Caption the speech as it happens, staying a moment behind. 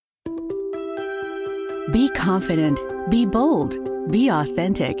Be confident, be bold, be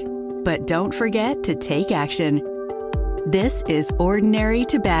authentic, but don't forget to take action. This is Ordinary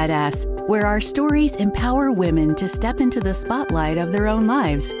to Badass, where our stories empower women to step into the spotlight of their own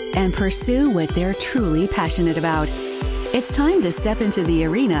lives and pursue what they're truly passionate about. It's time to step into the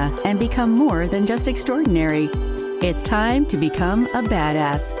arena and become more than just extraordinary. It's time to become a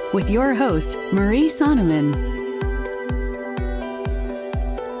badass with your host, Marie Sonneman.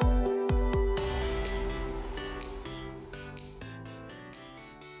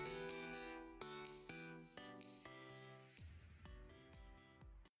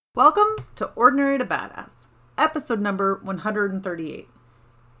 Welcome to Ordinary to Badass, episode number 138.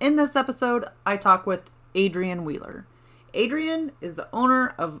 In this episode, I talk with Adrienne Wheeler. Adrienne is the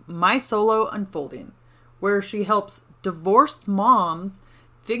owner of My Solo Unfolding, where she helps divorced moms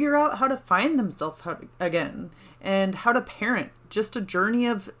figure out how to find themselves again and how to parent, just a journey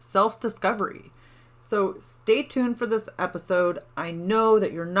of self-discovery. So stay tuned for this episode. I know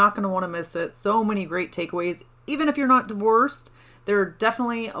that you're not going to want to miss it. So many great takeaways. Even if you're not divorced, there are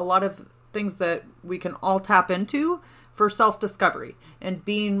definitely a lot of things that we can all tap into for self-discovery and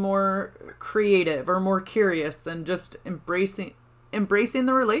being more creative or more curious and just embracing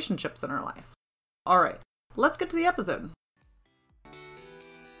the relationships in our life. All right, let's get to the episode.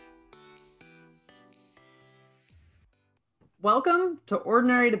 Welcome to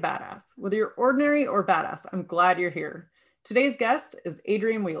Ordinary to Badass. Whether you're ordinary or badass, I'm glad you're here. Today's guest is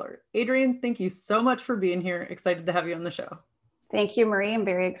Adrienne Wheeler. Adrienne, thank you so much for being here. Excited to have you on the show. Thank you, Marie. I'm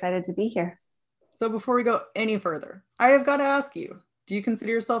very excited to be here. So before we go any further, I have got to ask you, do you consider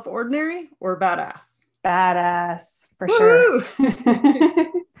yourself ordinary or badass? Badass, for sure.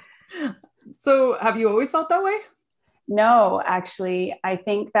 So have you always felt that way? No, actually, I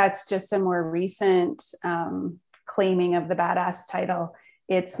think that's just a more recent claiming of the badass title.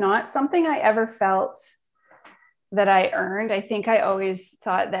 It's not something I ever felt that I earned. I think I always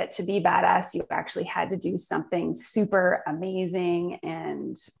thought that to be badass, you actually had to do something super amazing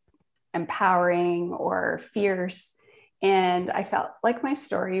and empowering or fierce. And I felt like my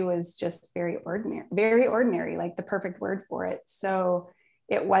story was just very ordinary, like the perfect word for it. So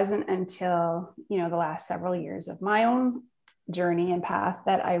it wasn't until, the last several years of my own journey and path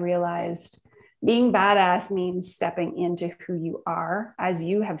that I realized being badass means stepping into who you are. As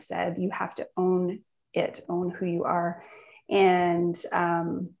you have said, you have to own who you are, and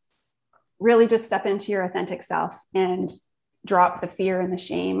really just step into your authentic self and drop the fear and the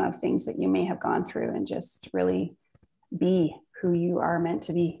shame of things that you may have gone through and just really be who you are meant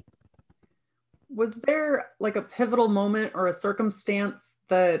to be. Was there like a pivotal moment or a circumstance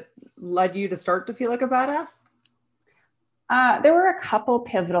that led you to start to feel like a badass? There were a couple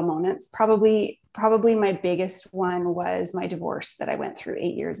pivotal moments. Probably my biggest one was my divorce that I went through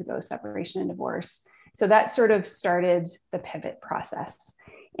 8 years ago, separation and divorce. So that sort of started the pivot process.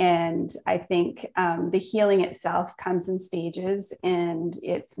 And I think the healing itself comes in stages, and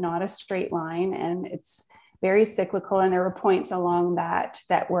it's not a straight line, and it's very cyclical. And there were points along that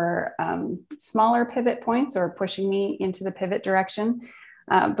were smaller pivot points or pushing me into the pivot direction.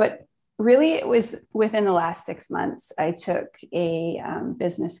 But really, it was within the last 6 months. I took a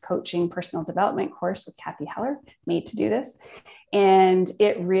business coaching personal development course with Kathy Heller, made to do this. And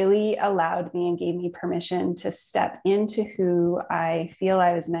it really allowed me and gave me permission to step into who I feel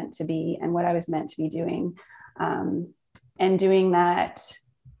I was meant to be and what I was meant to be doing. And doing that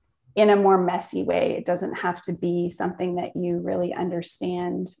in a more messy way. It doesn't have to be something that you really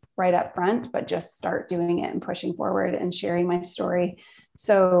understand right up front, but just start doing it and pushing forward and sharing my story.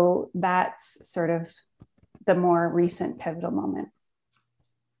 So that's sort of the more recent pivotal moment.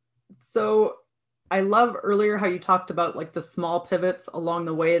 So I love earlier how you talked about like the small pivots along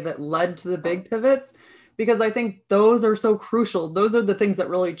the way that led to the big pivots, because I think those are so crucial. Those are the things that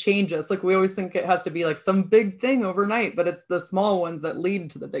really change us. Like we always think it has to be like some big thing overnight, but it's the small ones that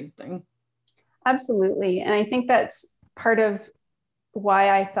lead to the big thing. Absolutely. And I think that's part of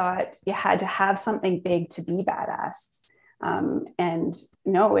why I thought you had to have something big to be badass. And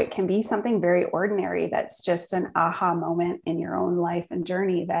no, it can be something very ordinary. That's just an aha moment in your own life and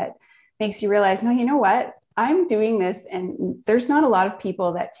journey that makes you realize, no, you know what? I'm doing this, and there's not a lot of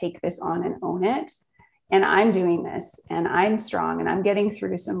people that take this on and own it. And I'm doing this, and I'm strong, and I'm getting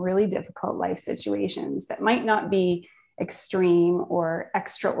through some really difficult life situations that might not be extreme or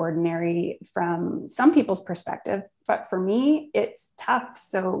extraordinary from some people's perspective, but for me, it's tough.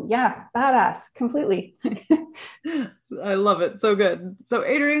 So yeah, badass, completely. I love it. So good. So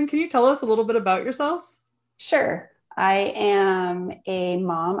Adrienne, can you tell us a little bit about yourself? Sure. I am a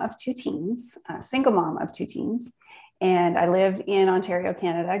mom of two teens, a single mom of two teens. And I live in Ontario,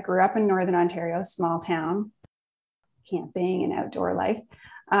 Canada. Grew up in Northern Ontario, small town, camping and outdoor life.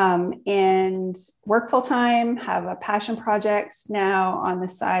 And work full time, have a passion project now on the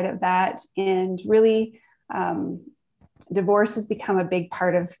side of that. And really, divorce has become a big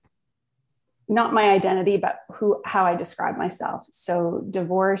part of not my identity, but how I describe myself. So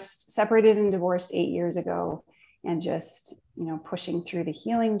separated and divorced 8 years ago, and just, pushing through the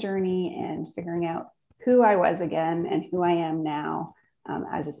healing journey and figuring out who I was again and who I am now,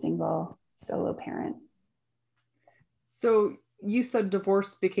 as a single solo parent. So you said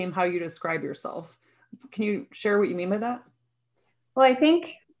divorce became how you describe yourself. Can you share what you mean by that? Well, I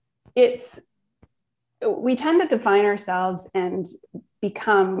think we tend to define ourselves and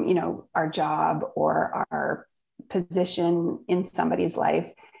become, our job or our position in somebody's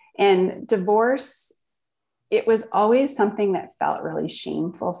life. And divorce, it was always something that felt really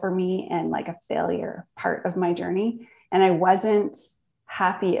shameful for me and like a failure part of my journey. And I wasn't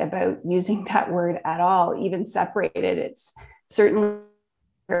happy about using that word at all, even separated. It's certainly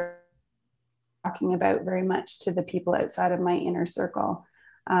talking about very much to the people outside of my inner circle.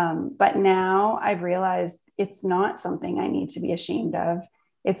 But now I've realized it's not something I need to be ashamed of.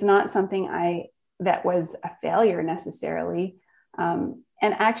 It's not something that was a failure necessarily. And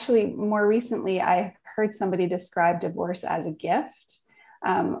actually, more recently, I heard somebody describe divorce as a gift,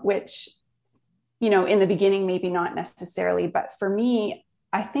 which, in the beginning, maybe not necessarily, but for me,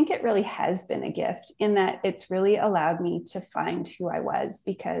 I think it really has been a gift in that it's really allowed me to find who I was,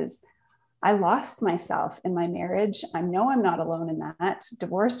 because I lost myself in my marriage. I know I'm not alone in that,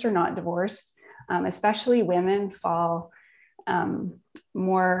 divorced or not divorced. Especially women fall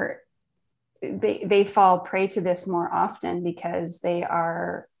they fall prey to this more often because they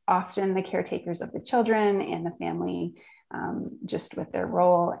are often the caretakers of the children and the family, just with their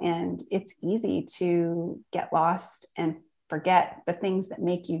role. And it's easy to get lost and forget the things that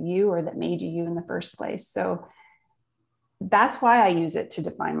make you you, or that made you in the first place. So that's why I use it to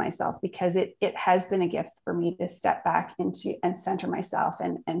define myself, because it has been a gift for me to step back into and center myself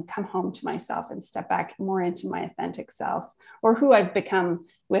and come home to myself and step back more into my authentic self, or who I've become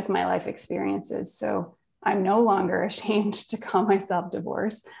with my life experiences. So I'm no longer ashamed to call myself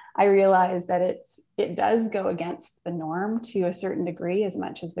divorced. I realize that it does go against the norm to a certain degree. As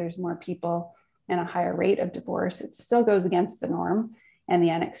much as there's more people and a higher rate of divorce, it still goes against the norm and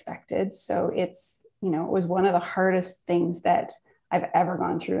the unexpected. So it was one of the hardest things that I've ever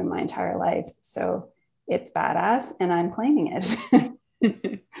gone through in my entire life. So it's badass and I'm claiming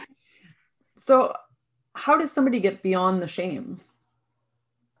it. So how does somebody get beyond the shame?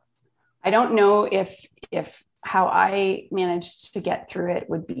 I don't know if how I managed to get through it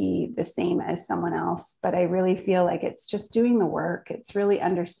would be the same as someone else, but I really feel like it's just doing the work. It's really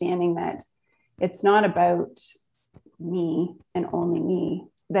understanding that it's not about me and only me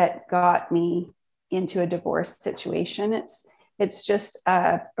that got me into a divorce situation. It's just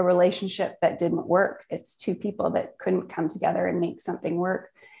a relationship that didn't work. It's two people that couldn't come together and make something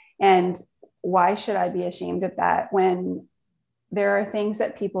work. And why should I be ashamed of that when there are things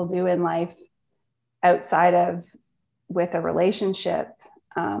that people do in life outside of with a relationship,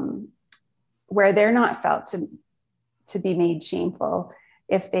 where they're not felt to be made shameful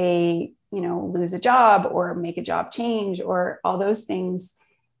if they, lose a job or make a job change or all those things.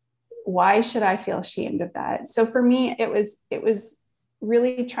 Why should I feel ashamed of that? So for me, it was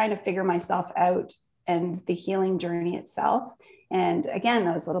really trying to figure myself out and the healing journey itself. And again,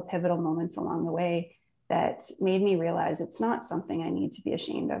 those little pivotal moments along the way that made me realize it's not something I need to be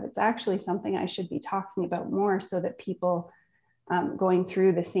ashamed of. It's actually something I should be talking about more so that people going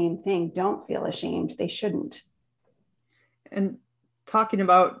through the same thing don't feel ashamed. They shouldn't. And talking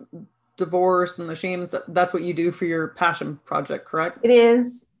about divorce and the shames, that's what you do for your passion project, correct? It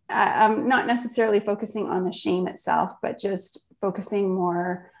is. I'm not necessarily focusing on the shame itself, but just focusing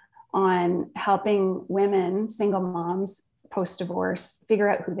more on helping women, single moms, post-divorce, figure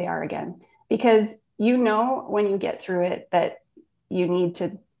out who they are again. Because when you get through it that you need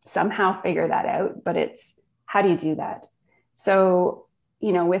to somehow figure that out, but it's how do you do that? So,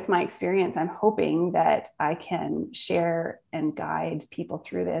 with my experience, I'm hoping that I can share and guide people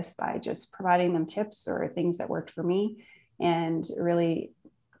through this by just providing them tips or things that worked for me and really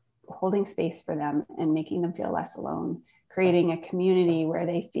holding space for them and making them feel less alone, creating a community where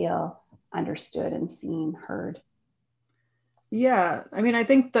they feel understood and seen, heard. Yeah. I mean, I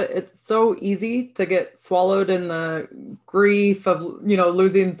think that it's so easy to get swallowed in the grief of,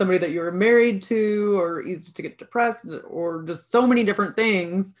 losing somebody that you were married to, or easy to get depressed, or just so many different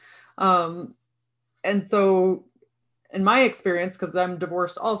things. And so in my experience, because I'm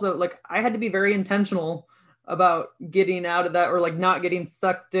divorced also, like I had to be very intentional about getting out of that, or like not getting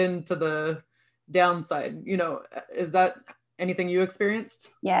sucked into the downside. Is that anything you experienced?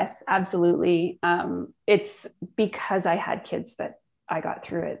 Yes, absolutely. It's because I had kids that I got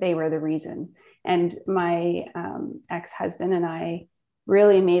through it. They were the reason. And my ex-husband and I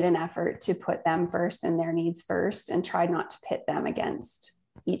really made an effort to put them first and their needs first, and tried not to pit them against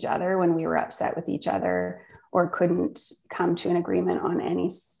each other when we were upset with each other or couldn't come to an agreement on any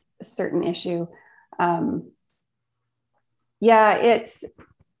certain issue.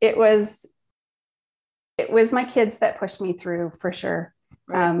 It was my kids that pushed me through, for sure.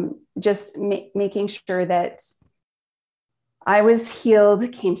 Right. Just making sure that I was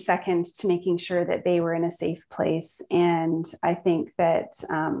healed came second to making sure that they were in a safe place. And I think that,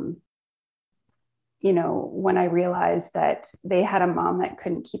 when I realized that they had a mom that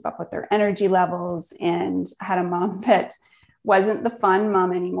couldn't keep up with their energy levels, and had a mom that wasn't the fun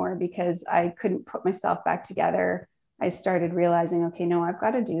mom anymore because I couldn't put myself back together, I started realizing, okay, no, I've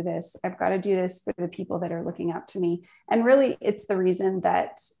got to do this. I've got to do this for the people that are looking up to me. And really, it's the reason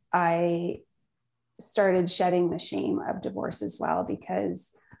that I started shedding the shame of divorce as well,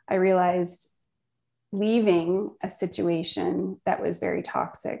 because I realized leaving a situation that was very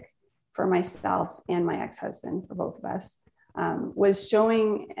toxic for myself and my ex-husband, for both of us, was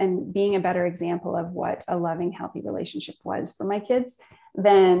showing and being a better example of what a loving, healthy relationship was for my kids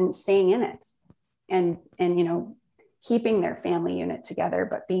than staying in it and keeping their family unit together,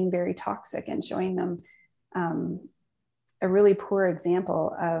 but being very toxic and showing them a really poor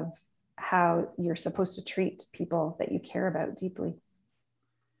example of how you're supposed to treat people that you care about deeply.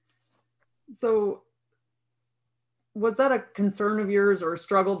 So was that a concern of yours or a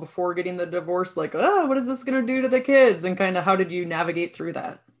struggle before getting the divorce? Like, oh, what is this going to do to the kids? And kind of how did you navigate through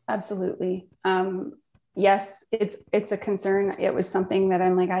that? Absolutely. Yes, it's a concern. It was something that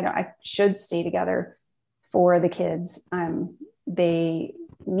I'm like, I should stay together for the kids. They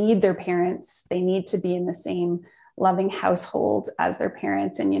need their parents. They need to be in the same loving household as their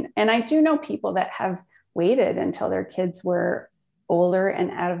parents. And I do know people that have waited until their kids were older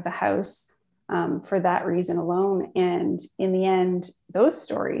and out of the house for that reason alone. And in the end, those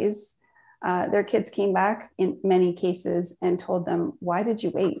stories, their kids came back in many cases and told them, why did you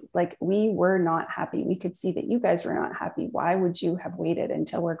wait? Like, we were not happy. We could see that you guys were not happy. Why would you have waited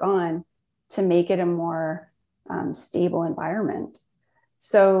until we're gone to make it a more stable environment?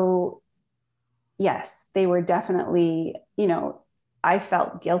 So yes, they were definitely, I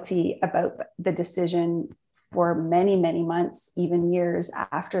felt guilty about the decision for many, many months, even years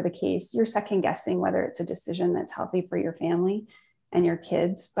after the case. You're second guessing whether it's a decision that's healthy for your family and your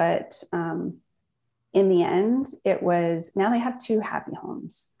kids. But in the end, it was, now they have 2 happy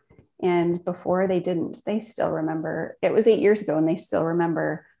homes. And before they didn't. They still remember, it was 8 years ago, and they still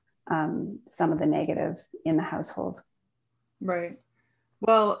remember some of the negative in the household. Right.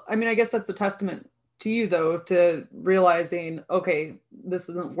 Well, I mean, I guess that's a testament to you, though, to realizing, okay, this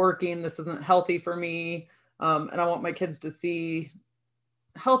isn't working. This isn't healthy for me. And I want my kids to see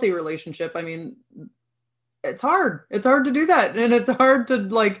healthy relationship. I mean, it's hard. It's hard to do that. And it's hard to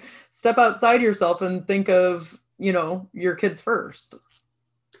like step outside yourself and think of, your kids first.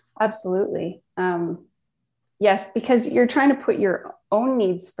 Absolutely. Yes, because you're trying to put your own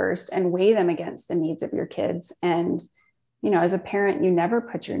needs first and weigh them against the needs of your kids. And, as a parent, you never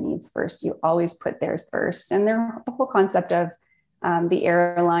put your needs first. You always put theirs first. And the whole concept of the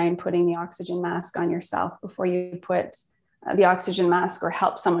airline putting the oxygen mask on yourself before you put the oxygen mask or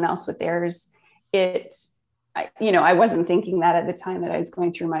help someone else with theirs. I wasn't thinking that at the time that I was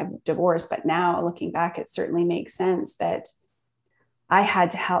going through my divorce, but now looking back, it certainly makes sense that I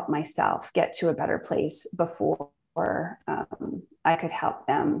had to help myself get to a better place before I could help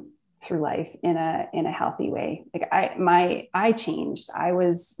them through life in a healthy way. Like I changed. I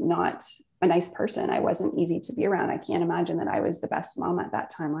was not a nice person. I wasn't easy to be around. I can't imagine that I was the best mom at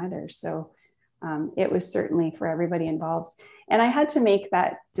that time either. So it was certainly for everybody involved. And I had to make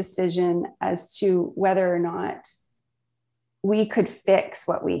that decision as to whether or not we could fix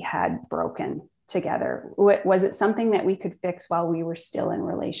what we had broken together. Was it something that we could fix while we were still in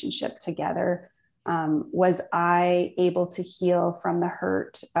relationship together? Was I able to heal from the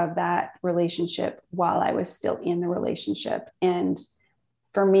hurt of that relationship while I was still in the relationship? And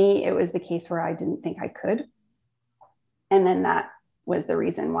for me, it was the case where I didn't think I could. And then that was the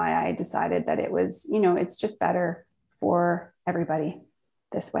reason why I decided that it was, it's just better for everybody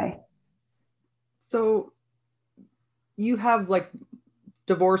this way. So you have like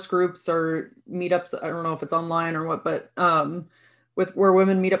divorce groups or meetups. I don't know if it's online or what, but with where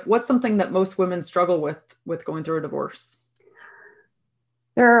women meet up, what's something that most women struggle with going through a divorce?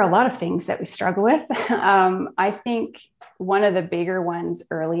 There are a lot of things that we struggle with. I think one of the bigger ones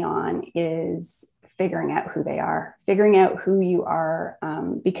early on is figuring out who they are, figuring out who you are,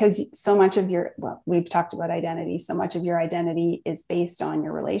 because so much of we've talked about identity, so much of your identity is based on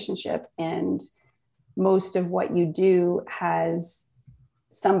your relationship. And most of what you do has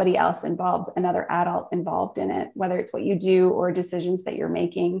somebody else involved, another adult involved in it, whether it's what you do or decisions that you're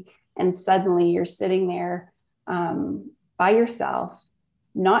making. And suddenly you're sitting there by yourself,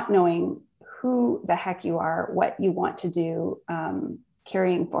 not knowing who the heck you are, what you want to do,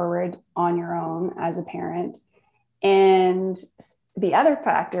 carrying forward on your own as a parent. And the other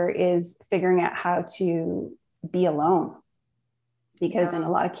factor is figuring out how to be alone, because in a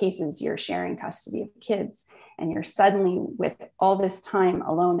lot of cases you're sharing custody of kids and you're suddenly with all this time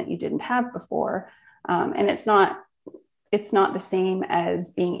alone that you didn't have before. And it's not the same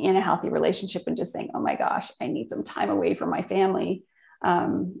as being in a healthy relationship and just saying, oh my gosh, I need some time away from my family.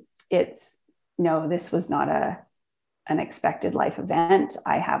 This was not an expected life event.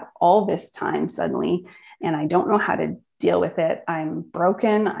 I have all this time suddenly, and I don't know how to deal with it. I'm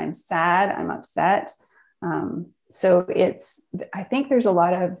broken. I'm sad. I'm upset. So I think there's a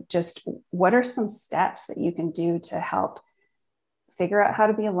lot of just, what are some steps that you can do to help figure out how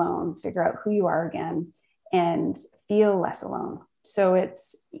to be alone, figure out who you are again, and feel less alone. So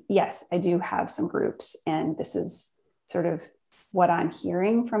yes, I do have some groups, and this is sort of what I'm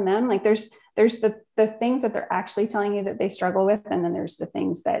hearing from them. Like there's the things that they're actually telling you that they struggle with. And then there's the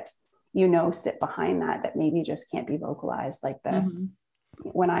things that, sit behind that maybe just can't be vocalized. Like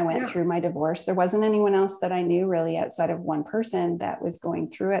when I went through my divorce, there wasn't anyone else that I knew really outside of one person that was going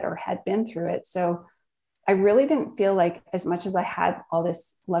through it or had been through it. So I really didn't feel like, as much as I had all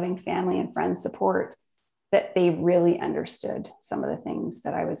this loving family and friends support, that they really understood some of the things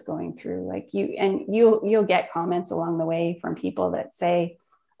that I was going through. Like you'll get comments along the way from people that say,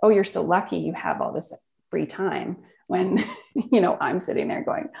 oh, you're so lucky you have all this free time. When, I'm sitting there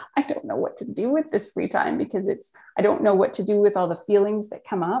going, I don't know what to do with this free time, because I don't know what to do with all the feelings that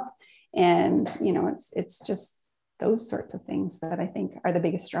come up. And, it's just those sorts of things that I think are the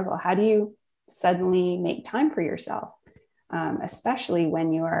biggest struggle. How do you suddenly make time for yourself? Especially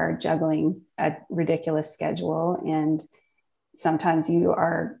when you are juggling a ridiculous schedule, and sometimes you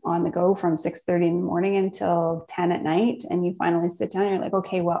are on the go from 6:30 in the morning until 10 at night, and you finally sit down and you're like,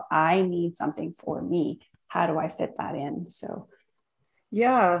 okay, well, I need something for me. How do I fit that in? So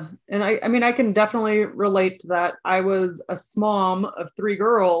yeah. And I mean, I can definitely relate to that. I was a mom of 3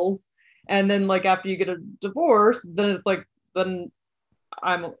 girls, and then like after you get a divorce, then it's like, then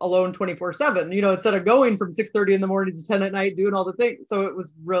I'm alone 24/7, instead of going from 6:30 in the morning to 10 at night, doing all the things. So it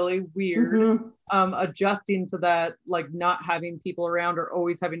was really weird, adjusting to that, like not having people around or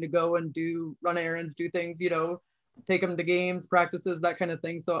always having to go and run errands, do things, take them to games, practices, that kind of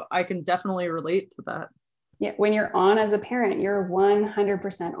thing. So I can definitely relate to that. Yeah. When you're on as a parent, you're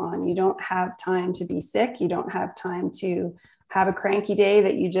 100% on. You don't have time to be sick. You don't have time to have a cranky day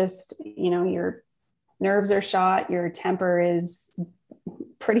that you just, your nerves are shot. Your temper is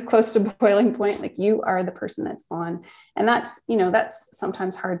pretty close to boiling point. Like you are the person that's on. And that's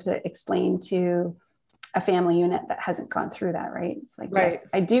sometimes hard to explain to a family unit that hasn't gone through that, right? It's like, right. Yes,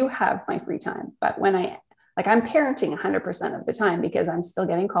 I do have my free time, but I'm parenting 100% of the time, because I'm still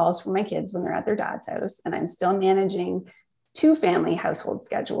getting calls from my kids when they're at their dad's house, and I'm still managing 2 family household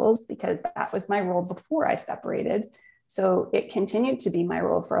schedules, because that was my role before I separated. So it continued to be my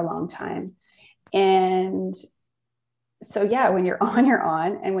role for a long time. And so, yeah, when you're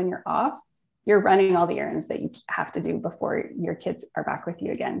on, and when you're off, you're running all the errands that you have to do before your kids are back with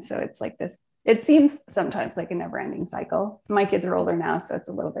you again. So it's like this, it seems sometimes like a never ending cycle. My kids are older now, so it's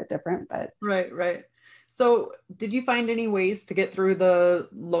a little bit different, but. Right. So did you find any ways to get through the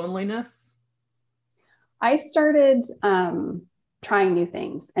loneliness? I started trying new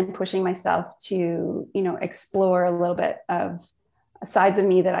things and pushing myself to, explore a little bit of sides of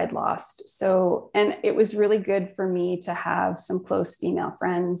me that I'd lost. So, and it was really good for me to have some close female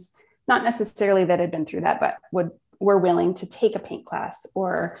friends, not necessarily that had been through that, but were willing to take a paint class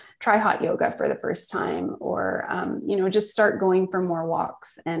or try hot yoga for the first time, or, just start going for more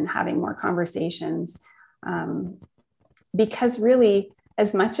walks and having more conversations. Because really,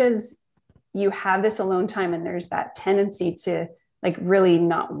 as much as you have this alone time, and there's that tendency to like really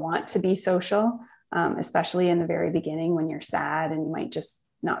not want to be social, especially in the very beginning when you're sad and you might just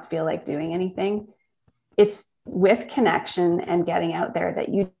not feel like doing anything. It's with connection and getting out there that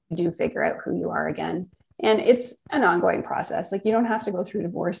you do figure out who you are again. And it's an ongoing process. Like you don't have to go through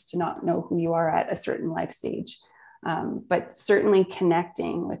divorce to not know who you are at a certain life stage. But certainly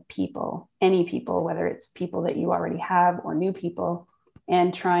connecting with people, any people, whether it's people that you already have or new people,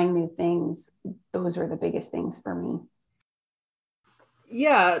 and trying new things. Those were the biggest things for me.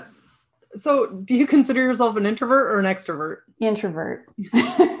 Yeah. So do you consider yourself an introvert or an extrovert? Introvert.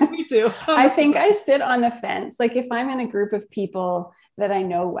 Me too. I think I sit on the fence. Like if I'm in a group of people that I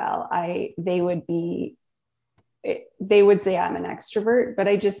know well, they would say I'm an extrovert, but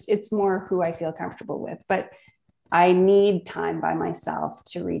it's more who I feel comfortable with. But I need time by myself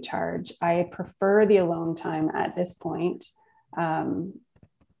to recharge. I prefer the alone time at this point.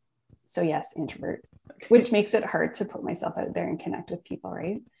 So yes, introvert, which makes it hard to put myself out there and connect with people,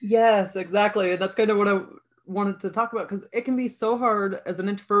 right? Yes, exactly. That's kind of what I wanted to talk about, because it can be so hard as an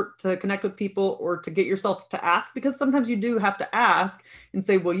introvert to connect with people or to get yourself to ask, because sometimes you do have to ask and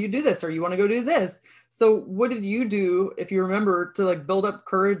say, well, you do this, or you want to go do this. So what did you do, if you remember, to like build up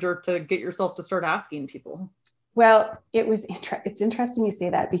courage or to get yourself to start asking people? Well, it's interesting you say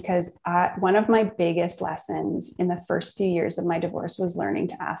that, because one of my biggest lessons in the first few years of my divorce was learning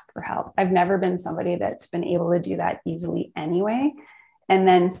to ask for help. I've never been somebody that's been able to do that easily anyway. And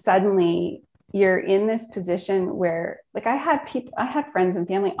then suddenly you're in this position where, like, I had friends and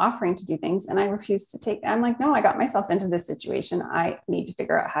family offering to do things and I refused to take. I'm like, no, I got myself into this situation. I need to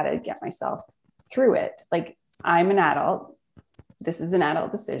figure out how to get myself through it. Like, I'm an adult. This is an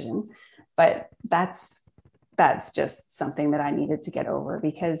adult decision, but that's just something that I needed to get over,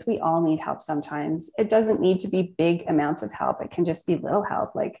 because we all need help sometimes. It doesn't need to be big amounts of help. It can just be little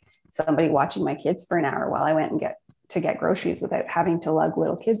help, like somebody watching my kids for an hour while I went and get groceries without having to lug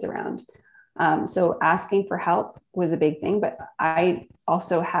little kids around. So asking for help was a big thing, but I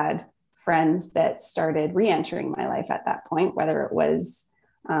also had friends that started re-entering my life at that point, whether it was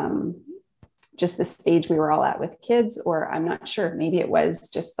just the stage we were all at with kids, or I'm not sure, maybe it was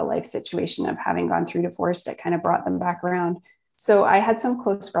just the life situation of having gone through divorce that kind of brought them back around. So I had some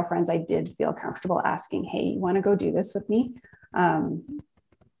close girlfriends I did feel comfortable asking, hey, you want to go do this with me? And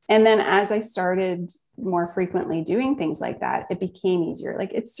then as I started more frequently doing things like that, it became easier.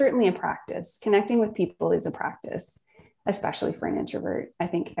 Like, it's certainly a practice. Connecting with people is a practice, especially for an introvert. I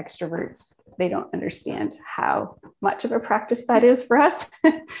think extroverts, they don't understand how much of a practice that is for us.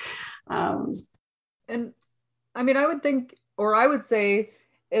 And I mean, I would think, or I would say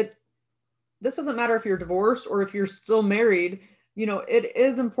this doesn't matter if you're divorced or if you're still married, it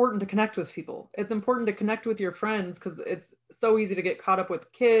is important to connect with people. It's important to connect with your friends, because it's so easy to get caught up with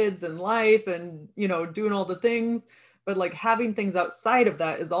kids and life and, doing all the things, but like having things outside of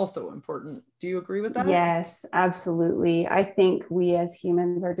that is also important. Do you agree with that? Yes, absolutely. I think we as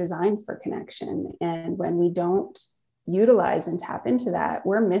humans are designed for connection. And when we don't utilize and tap into that,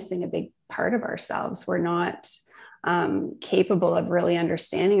 we're missing a big part of ourselves. We're not capable of really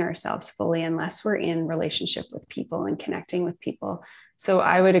understanding ourselves fully unless we're in relationship with people and connecting with people. So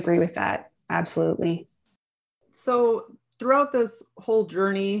I would agree with that. Absolutely. So throughout this whole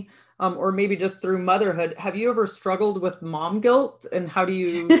journey, or maybe just through motherhood, have you ever struggled with mom guilt, and how do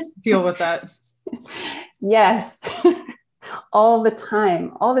you deal with that? Yes, all the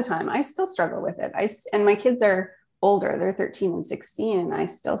time. I still struggle with it. And my kids are older, they're 13 and 16. And I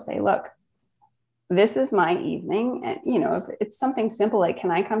still say, look, this is my evening. And, if it's something simple, like,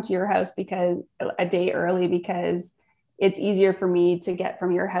 can I come to your house because a day early, because it's easier for me to get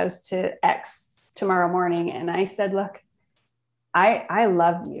from your house to X tomorrow morning. And I said, look, I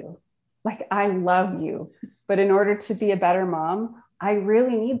love you. Like, I love you. But in order to be a better mom, I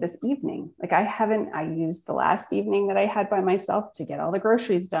really need this evening. Like, I used the last evening that I had by myself to get all the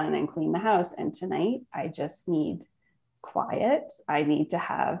groceries done and clean the house. And tonight I just need quiet. I need to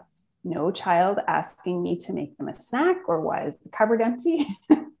have no child asking me to make them a snack, or why is the cupboard empty?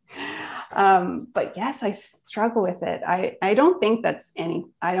 But yes, I struggle with it. I don't think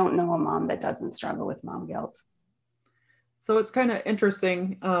I don't know a mom that doesn't struggle with mom guilt. So it's kind of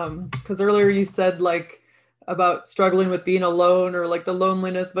interesting, because earlier you said like about struggling with being alone or like the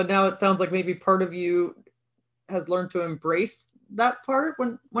loneliness, but now it sounds like maybe part of you has learned to embrace that part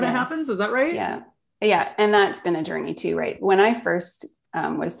when Yes. it happens. Is that right? Yeah. Yeah. And that's been a journey too, right? When I first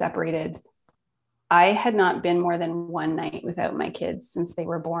was separated, I had not been more than one night without my kids since they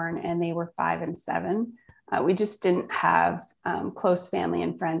were born, and they were 5 and 7. We just didn't have close family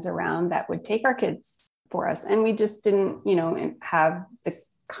and friends around that would take our kids for us. And we just didn't, have the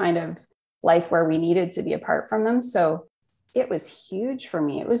kind of life where we needed to be apart from them. So it was huge for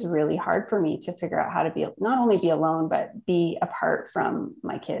me. It was really hard for me to figure out how to not only be alone, but be apart from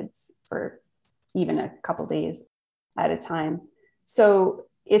my kids for even a couple days at a time. So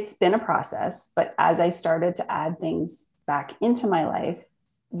it's been a process, but as I started to add things back into my life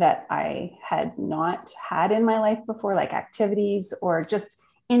that I had not had in my life before, like activities, or just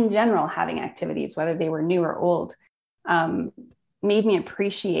in general having activities, whether they were new or old, made me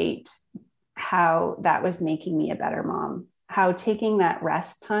appreciate how that was making me a better mom, how taking that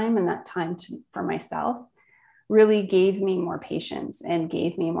rest time and that time for myself really gave me more patience and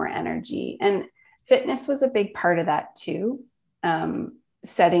gave me more energy. And fitness was a big part of that too.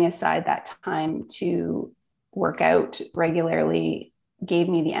 Setting aside that time to work out regularly gave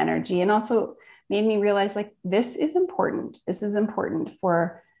me the energy, and also made me realize, like, this is important. This is important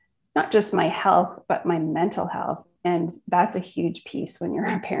for not just my health, but my mental health. And that's a huge piece when you're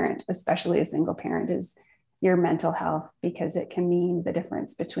a parent, especially a single parent, is your mental health, because it can mean the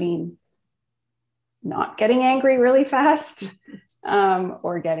difference between not getting angry really fast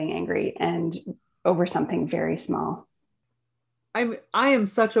or getting angry and over something very small. I am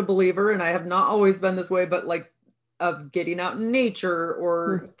such a believer, and I have not always been this way, but like, of getting out in nature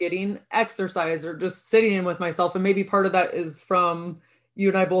or getting exercise or just sitting in with myself. And maybe part of that is from you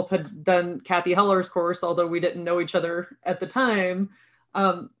and I both had done Kathy Heller's course, although we didn't know each other at the time.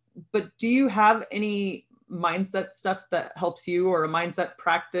 But do you have any mindset stuff that helps you, or a mindset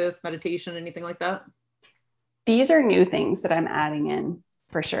practice, meditation, anything like that? These are new things that I'm adding in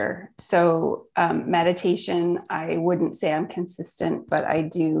for sure. So meditation, I wouldn't say I'm consistent, but I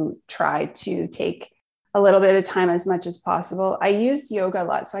do try to take a little bit of time as much as possible. I used yoga a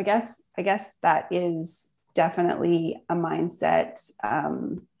lot. So I guess that is definitely a mindset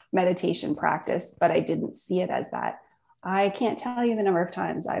meditation practice, but I didn't see it as that. I can't tell you the number of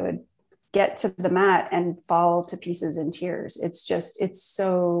times I would get to the mat and fall to pieces in tears. It's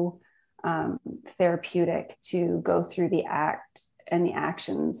so therapeutic to go through the act and the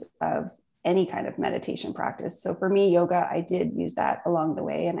actions of any kind of meditation practice. So for me, yoga, I did use that along the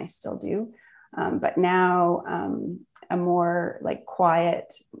way, and I still do. But now a more like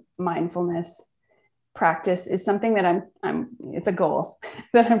quiet mindfulness practice is something that it's a goal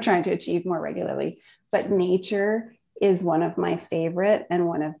that I'm trying to achieve more regularly. But nature is one of my favorite and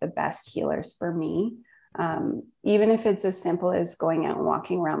one of the best healers for me. Even if it's as simple as going out and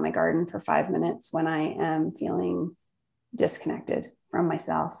walking around my garden for 5 minutes when I am feeling disconnected from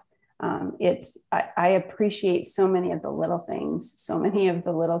myself. I appreciate so many of the little things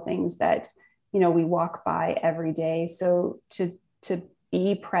that, we walk by every day. So to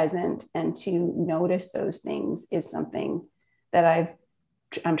be present and to notice those things is something that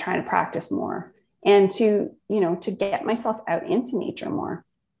I'm trying to practice more, and to get myself out into nature more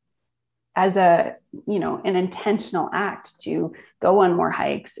as an intentional act to go on more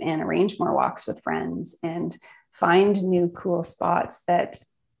hikes and arrange more walks with friends and find new cool spots that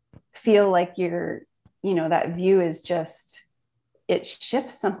feel like that view is just, it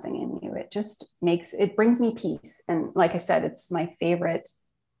shifts something in you. It brings me peace. And like I said, it's my favorite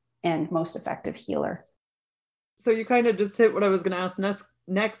and most effective healer. So you kind of just hit what I was going to ask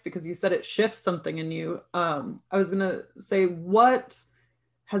next, because you said it shifts something in you. I was going to say, what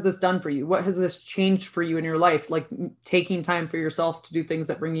has this done for you? What has this changed for you in your life? Like taking time for yourself to do things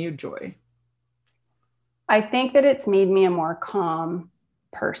that bring you joy. I think that it's made me a more calm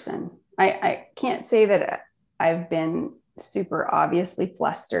person. I can't say that I've been super obviously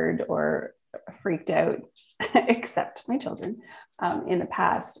flustered or freaked out, except my children in the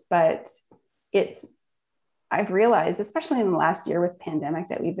past. But I've realized, especially in the last year with pandemic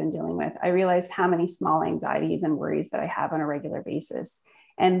that we've been dealing with, I realized how many small anxieties and worries that I have on a regular basis.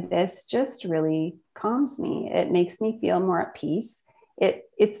 And this just really calms me. It makes me feel more at peace.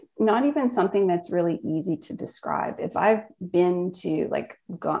 It's not even something that's really easy to describe. If I've been to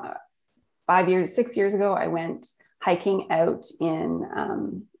 6 years ago, I went hiking out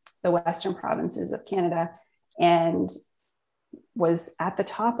in the Western provinces of Canada and was at the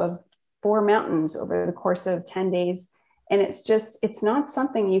top of 4 mountains over the course of 10 days. And it's not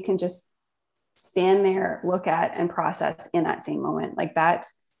something you can just stand there, look at, and process in that same moment. Like, that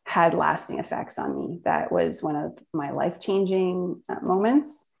had lasting effects on me. That was one of my life-changing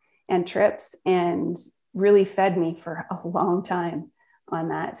moments and trips, and really fed me for a long time on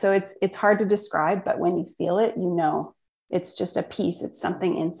that. So it's hard to describe, but when you feel it, it's just a piece. It's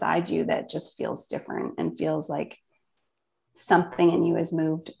something inside you that just feels different and feels like something in you has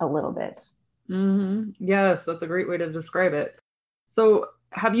moved a little bit. Mm-hmm. Yes, that's a great way to describe it. So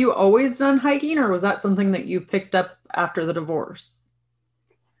have you always done hiking, or was that something that you picked up after the divorce?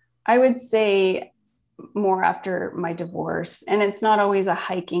 I would say more after my divorce. And it's not always a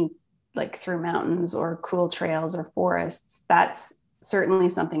hiking like through mountains or cool trails or forests. That's certainly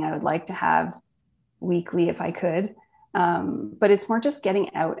something I would like to have weekly if I could. But it's more just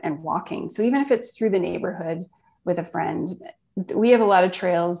getting out and walking. So even if it's through the neighborhood with a friend, we have a lot of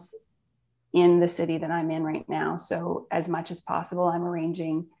trails in the city that I'm in right now. So as much as possible, I'm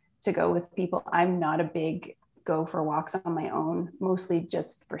arranging to go with people. I'm not a big go for walks on my own, mostly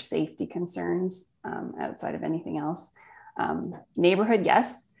just for safety concerns, outside of anything else. Neighborhood,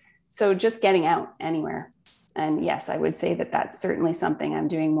 yes. So just getting out anywhere. And yes, I would say that that's certainly something I'm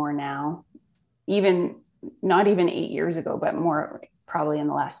doing more now, even not even 8 years ago, but more probably in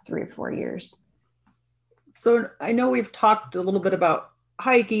the last 3 or 4 years. So I know we've talked a little bit about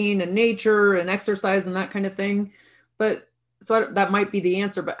hiking and nature and exercise and that kind of thing, but so that might be the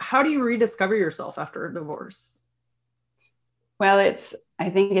answer, but how do you rediscover yourself after a divorce? Well, I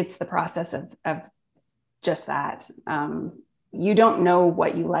think it's the process of just that. You don't know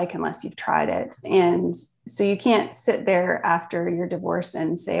what you like unless you've tried it. And so you can't sit there after your divorce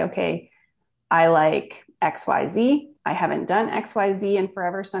and say, okay, I like XYZ. I haven't done XYZ in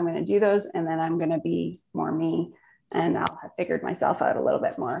forever, so I'm going to do those. And then I'm going to be more me, and I'll have figured myself out a little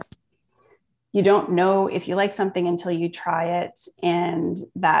bit more. You don't know if you like something until you try it. And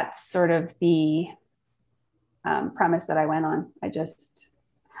that's sort of the premise that I went on.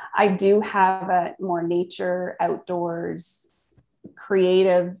 I do have a more nature, outdoors,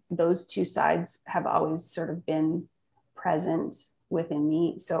 creative, those two sides have always sort of been present within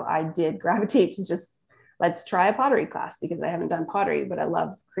me. So I did gravitate to just, let's try a pottery class, because I haven't done pottery, but I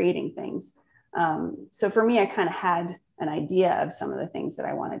love creating things. So for me, I kind of had an idea of some of the things that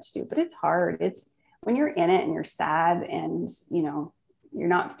I wanted to do, but it's hard. It's when you're in it and you're sad and, you're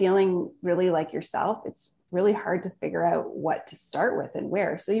not feeling really like yourself, it's really hard to figure out what to start with and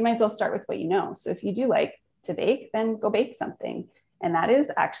where. So you might as well start with what you know. So if you do like to bake, then go bake something. And that is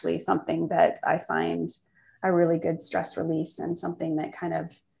actually something that I find a really good stress release and something that kind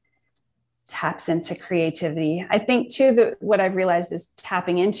of taps into creativity. I think too, that what I've realized is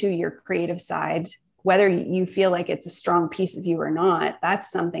tapping into your creative side, whether you feel like it's a strong piece of you or not,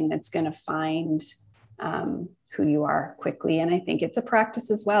 that's something that's going to find who you are quickly. And I think it's a practice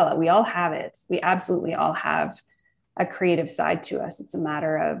as well. We all have it. We absolutely all have a creative side to us. It's a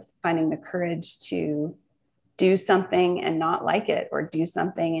matter of finding the courage to do something and not like it, or do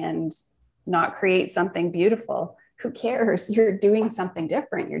something and not create something beautiful. Who cares? You're doing something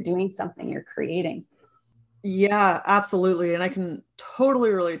different. You're doing something, you're creating. Yeah, absolutely. And I can totally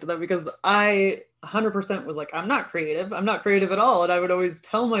relate to that, because I 100% was like, I'm not creative. I'm not creative at all. And I would always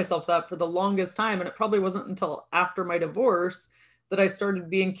tell myself that for the longest time. And it probably wasn't until after my divorce that I started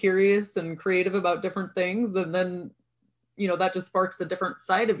being curious and creative about different things. And then, that just sparks a different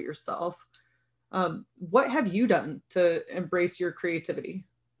side of yourself. What have you done to embrace your creativity?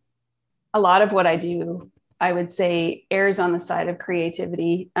 A lot of what I do, I would say, errs on the side of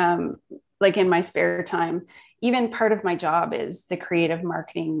creativity. Like in my spare time, even part of my job is the creative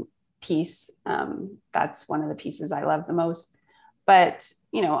marketing piece. That's one of the pieces I love the most. But,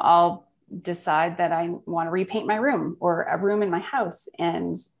 I'll decide that I want to repaint my room or a room in my house.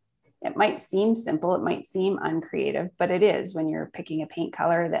 And it might seem simple, it might seem uncreative, but it is when you're picking a paint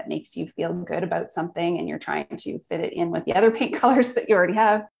color that makes you feel good about something and you're trying to fit it in with the other paint colors that you already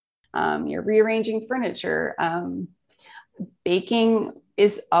have. You're rearranging furniture. Baking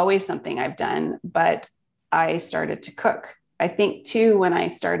is always something I've done, but I started to cook. I think too, when I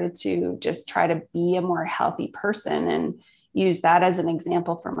started to just try to be a more healthy person and use that as an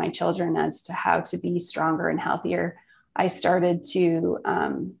example for my children as to how to be stronger and healthier, I started to,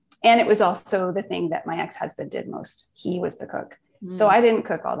 and it was also the thing that my ex-husband did most. He was the cook. So I didn't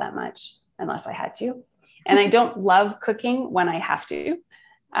cook all that much unless I had to. And I don't love cooking when I have to,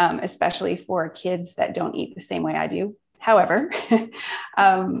 especially for kids that don't eat the same way I do. However,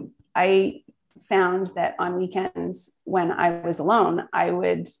 I found that on weekends when I was alone, I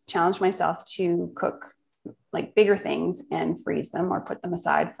would challenge myself to cook like bigger things and freeze them or put them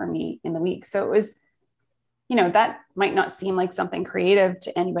aside for me in the week. So it was, that might not seem like something creative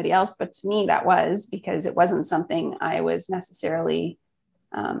to anybody else, but to me that was, because it wasn't something I was necessarily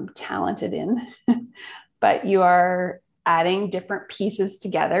talented in, but you are adding different pieces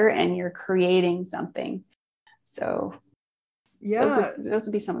together and you're creating something. So those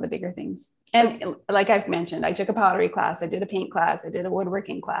would be some of the bigger things. And like I've mentioned, I took a pottery class, I did a paint class, I did a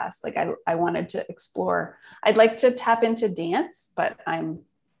woodworking class. Like I wanted to explore. I'd like to tap into dance, but I'm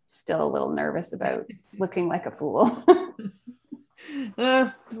still a little nervous about looking like a fool.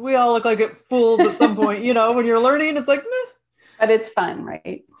 We all look like fools at some point, when you're learning, it's like, meh. But it's fun,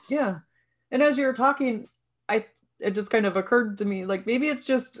 right? Yeah. And as you're talking, it just kind of occurred to me, like, maybe it's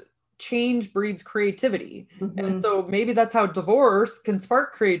just change breeds creativity. Mm-hmm. And so maybe that's how divorce can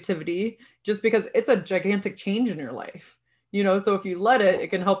spark creativity, just because it's a gigantic change in your life, so if you let it,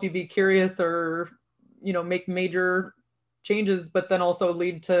 it can help you be curious or, make major changes, but then also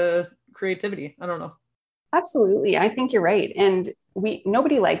lead to creativity. I don't know. Absolutely. I think you're right. And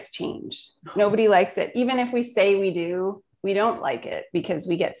nobody likes change. Nobody likes it. Even if we say we do, we don't like it because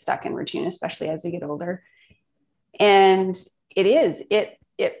we get stuck in routine, especially as we get older. And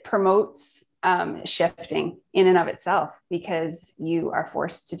it promotes shifting in and of itself, because you are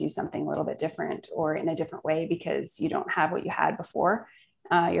forced to do something a little bit different or in a different way because you don't have what you had before.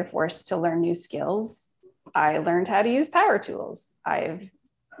 You're forced to learn new skills. I learned how to use power tools. I've,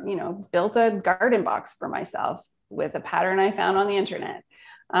 built a garden box for myself with a pattern I found on the internet.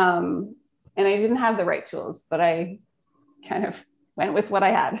 And I didn't have the right tools, but I kind of went with what I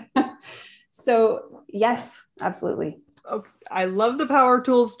had. So yes, absolutely. Okay. I love the power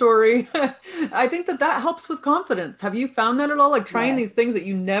tool story. I think that helps with confidence. Have you found that at all? Like trying these things that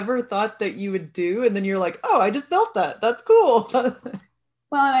you never thought that you would do. And then you're like, oh, I just built that. That's cool. Well,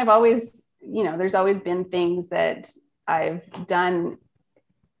 and I've always, there's always been things that I've done,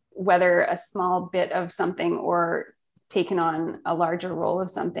 whether a small bit of something or taken on a larger role of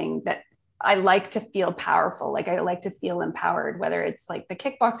something, that I like to feel powerful. Like I like to feel empowered, whether it's like the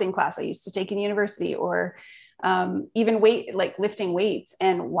kickboxing class I used to take in university, or even lifting weights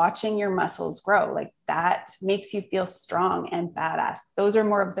and watching your muscles grow, like that makes you feel strong and badass. Those are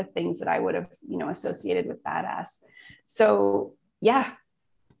more of the things that I would have, associated with badass. So yeah,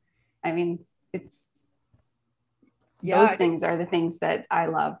 I mean, those things are the things that I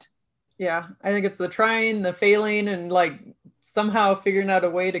loved. Yeah. I think it's the trying, the failing, and like somehow figuring out a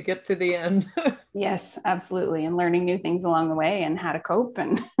way to get to the end. Yes, absolutely. And learning new things along the way and how to cope.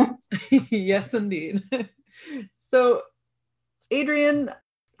 And yes, indeed. So, Adrienne,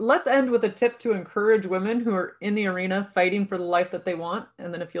 let's end with a tip to encourage women who are in the arena fighting for the life that they want.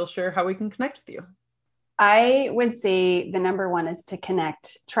 And then if you'll share how we can connect with you. I would say the number one is to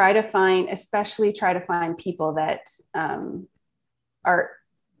connect. Try to find people that are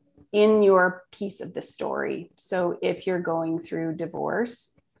in your piece of the story. So if you're going through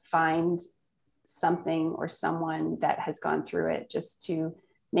divorce, find something or someone that has gone through it just to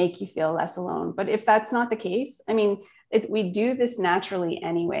make you feel less alone. But if that's not the case, I mean, we do this naturally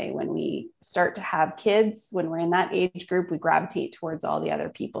anyway. When we start to have kids, when we're in that age group, we gravitate towards all the other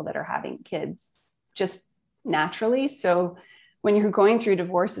people that are having kids just naturally. So when you're going through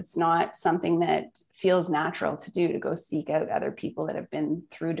divorce, it's not something that feels natural to do, to go seek out other people that have been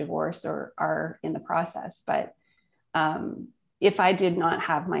through divorce or are in the process. But if I did not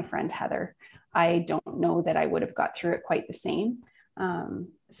have my friend Heather, I don't know that I would have got through it quite the same.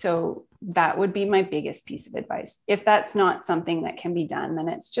 So that would be my biggest piece of advice. If that's not something that can be done, then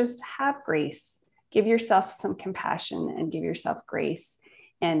it's just have grace, give yourself some compassion and give yourself grace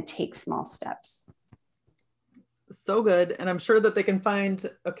and take small steps. So good. And I'm sure that they can find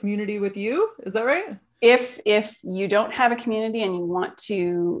a community with you. Is that right? If you don't have a community and you want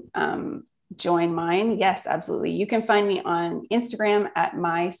to join mine, yes, absolutely. You can find me on Instagram at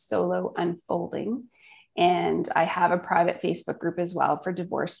MySoloUnfolding. And I have a private Facebook group as well for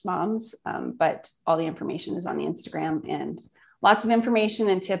divorced moms. But all the information is on the Instagram, and lots of information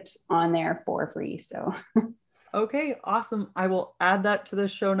and tips on there for free. So okay, awesome. I will add that to the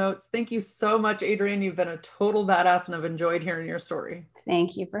show notes. Thank you so much, Adrienne. You've been a total badass and I've enjoyed hearing your story.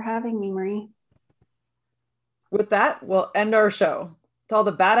 Thank you for having me, Marie. With that, we'll end our show. To all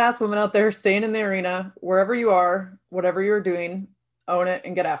the badass women out there staying in the arena, wherever you are, whatever you're doing, own it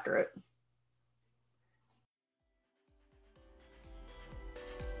and get after it.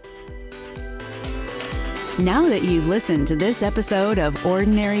 Now that you've listened to this episode of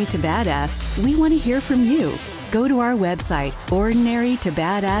Ordinary to Badass, we want to hear from you. Go to our website,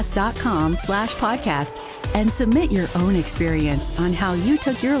 ordinarytobadass.com/podcast, and submit your own experience on how you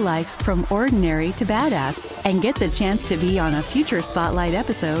took your life from ordinary to badass, and get the chance to be on a future Spotlight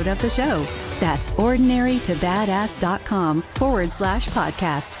episode of the show. That's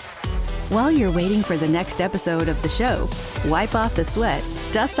ordinarytobadass.com/podcast. While you're waiting for the next episode of the show, wipe off the sweat,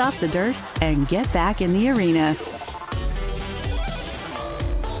 dust off the dirt, and get back in the arena.